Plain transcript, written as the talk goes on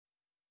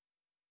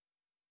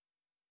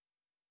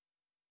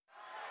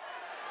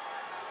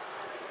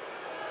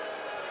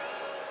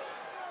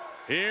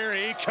Here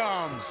he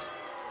comes.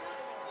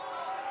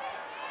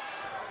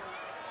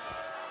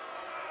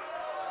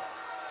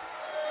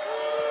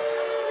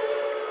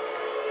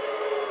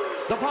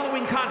 The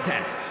following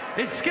contest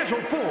is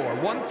scheduled for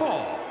one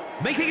fall.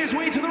 Making his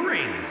way to the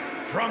ring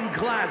from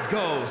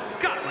Glasgow,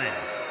 Scotland,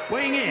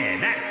 weighing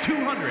in at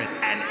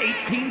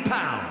 218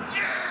 pounds,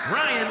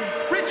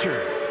 Ryan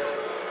Richards.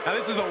 Now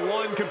this is the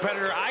one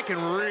competitor I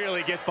can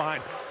really get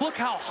behind. Look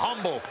how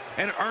humble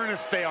and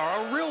earnest they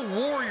are. A real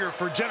warrior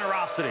for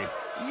generosity.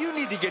 You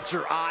need to get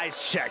your eyes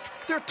checked.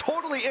 They're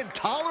totally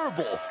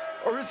intolerable.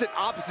 Or is it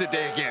opposite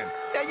day again?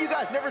 Yeah, you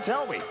guys never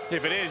tell me.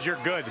 If it is, you're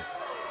good.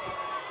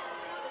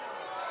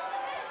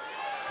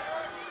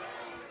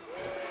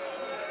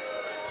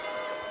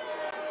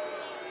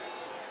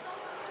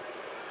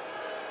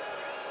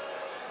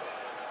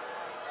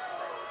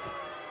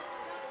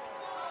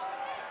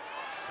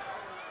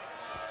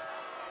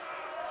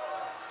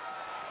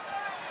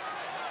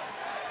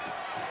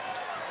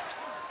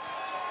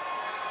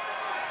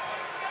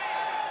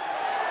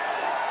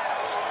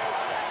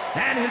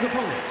 And his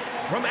opponent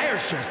from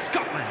Ayrshire,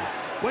 Scotland,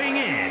 weighing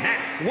in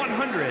at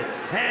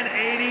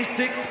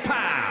 186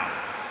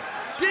 pounds,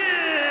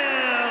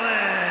 Dylan.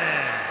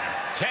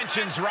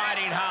 Tensions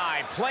riding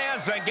high.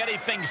 Plans on getting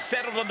things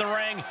settled in the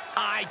ring.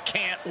 I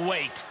can't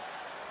wait.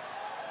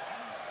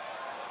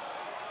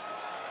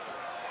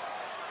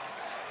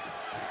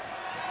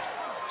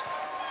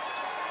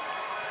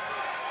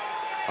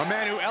 A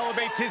man who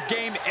elevates his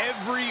game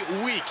every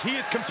week. He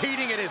is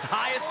competing at his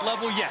highest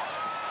level yet.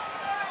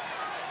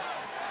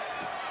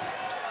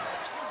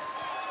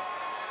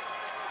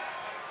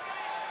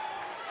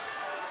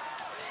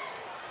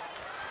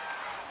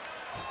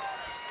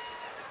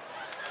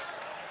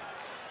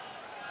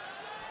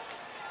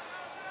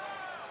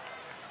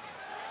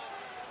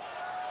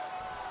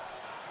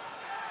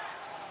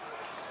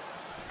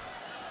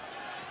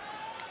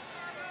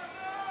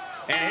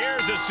 And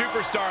here's a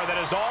superstar that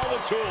has all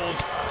the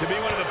tools to be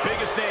one of the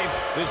biggest names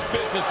this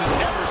business has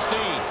ever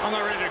seen. I'm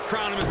not ready to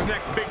crown him as the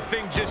next big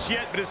thing just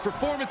yet, but his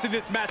performance in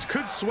this match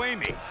could sway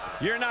me.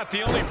 You're not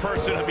the only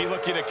person to be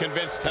looking to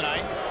convince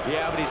tonight.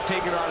 Yeah, but he's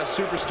taking on a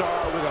superstar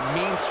with a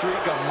mean streak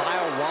a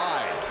mile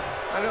wide.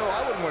 I know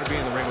I wouldn't want to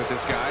be in the ring with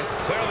this guy.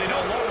 Clearly no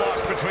love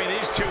lost between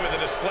these two with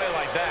a display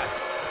like that.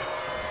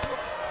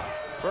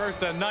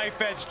 First a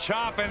knife-edge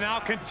chop, and now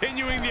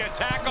continuing the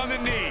attack on the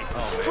knee.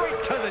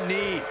 Straight to the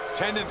knee.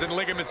 Tendons and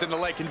ligaments in the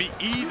leg can be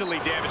easily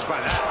damaged by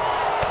that.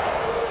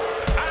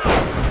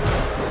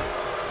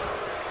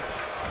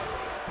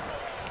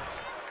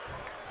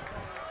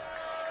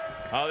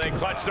 Oh, they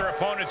clutch their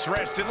opponent's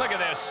wrist, and look at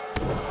this.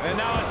 And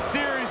now a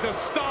series of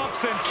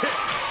stomps and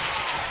kicks.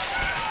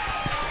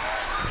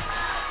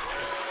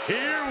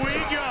 Here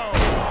we go.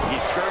 He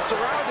skirts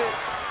around it.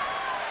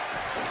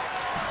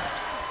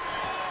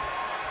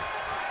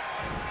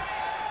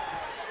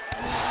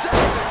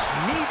 Savage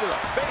knee to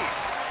the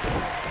face.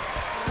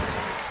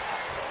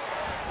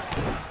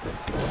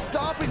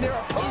 Stopping their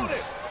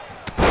opponent.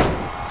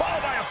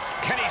 Followed by a...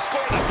 Can he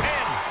score the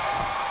pin?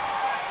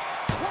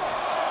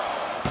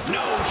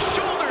 No,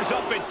 shoulders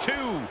up at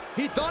 2.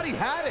 He thought he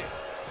had it.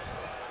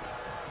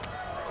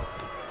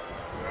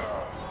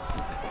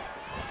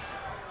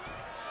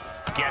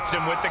 Gets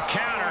him with the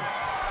counter.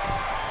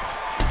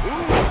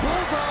 Ooh,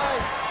 bullseye.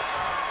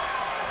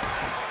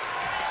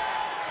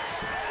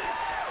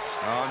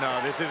 Oh, no,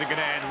 this isn't going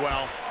to end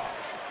well.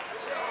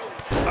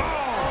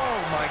 Oh,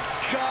 my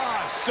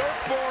gosh.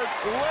 Surfboard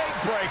leg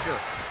breaker.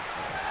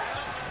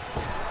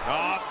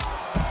 Oh,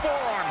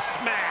 forearm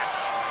smash.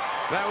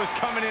 That was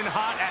coming in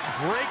hot at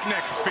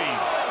breakneck speed.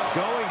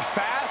 Going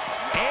fast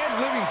and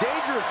living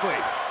dangerously.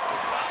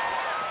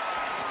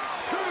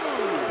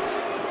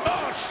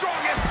 Oh,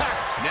 strong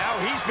impact. Now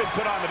he's been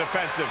put on the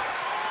defensive.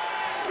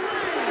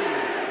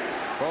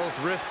 Both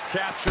wrists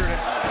captured.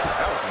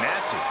 That was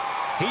nasty.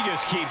 He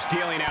just keeps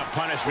dealing out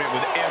punishment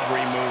with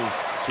every move.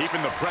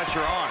 Keeping the pressure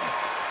on.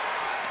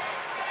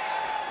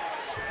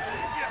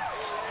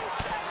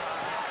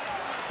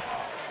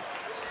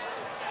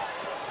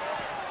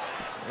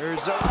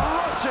 There's a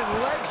Russian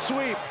leg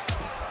sweep.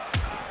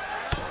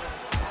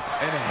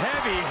 And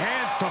heavy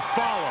hands to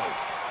follow.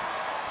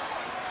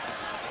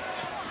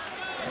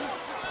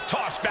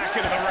 Tossed back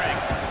into the ring.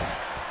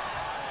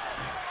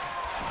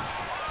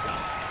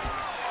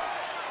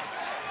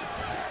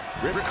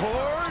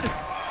 Ripcord.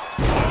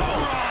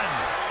 Home run.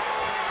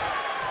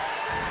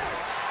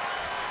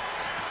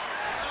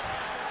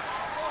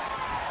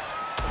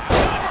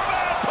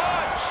 Superman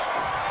punch.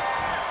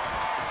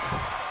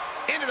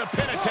 Into the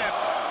pin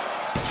attempt.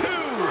 2, 3.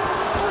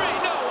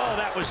 No, oh,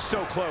 that was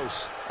so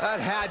close. That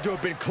had to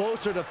have been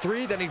closer to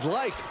 3 than he'd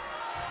like.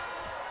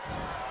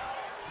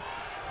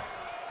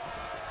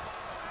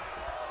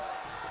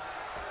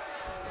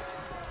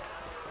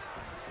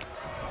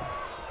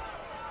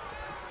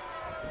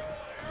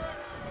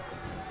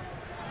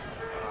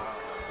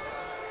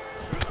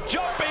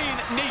 Jumping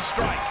knee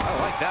strike. I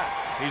like that.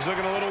 He's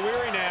looking a little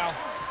weary now.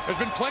 There's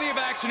been plenty of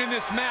action in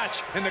this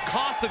match, and the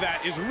cost of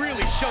that is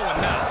really showing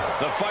now.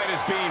 The fight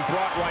is being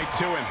brought right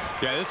to him.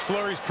 Yeah, this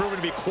flurry's proven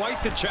to be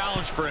quite the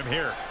challenge for him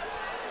here.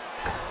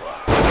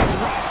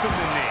 Dropping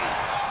the knee.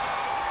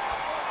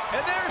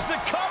 And there's the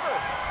cover.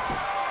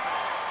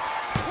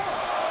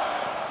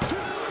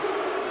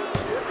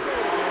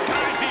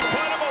 Guys, he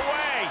put him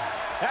away.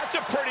 That's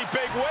a pretty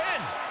big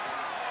win.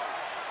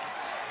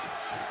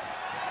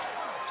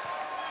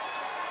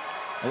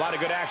 A lot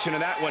of good action in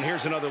that one.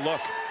 Here's another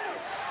look.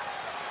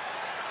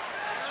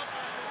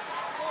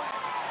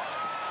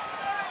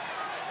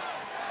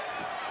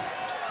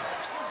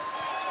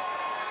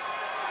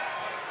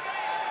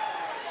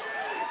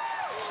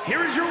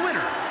 Here is your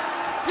winner,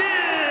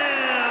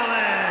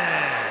 Dylan.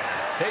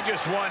 They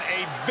just won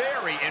a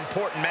very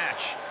important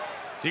match.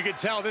 You could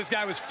tell this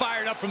guy was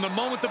fired up from the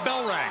moment the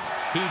bell rang.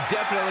 He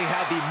definitely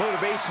had the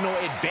motivational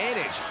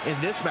advantage in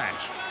this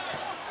match.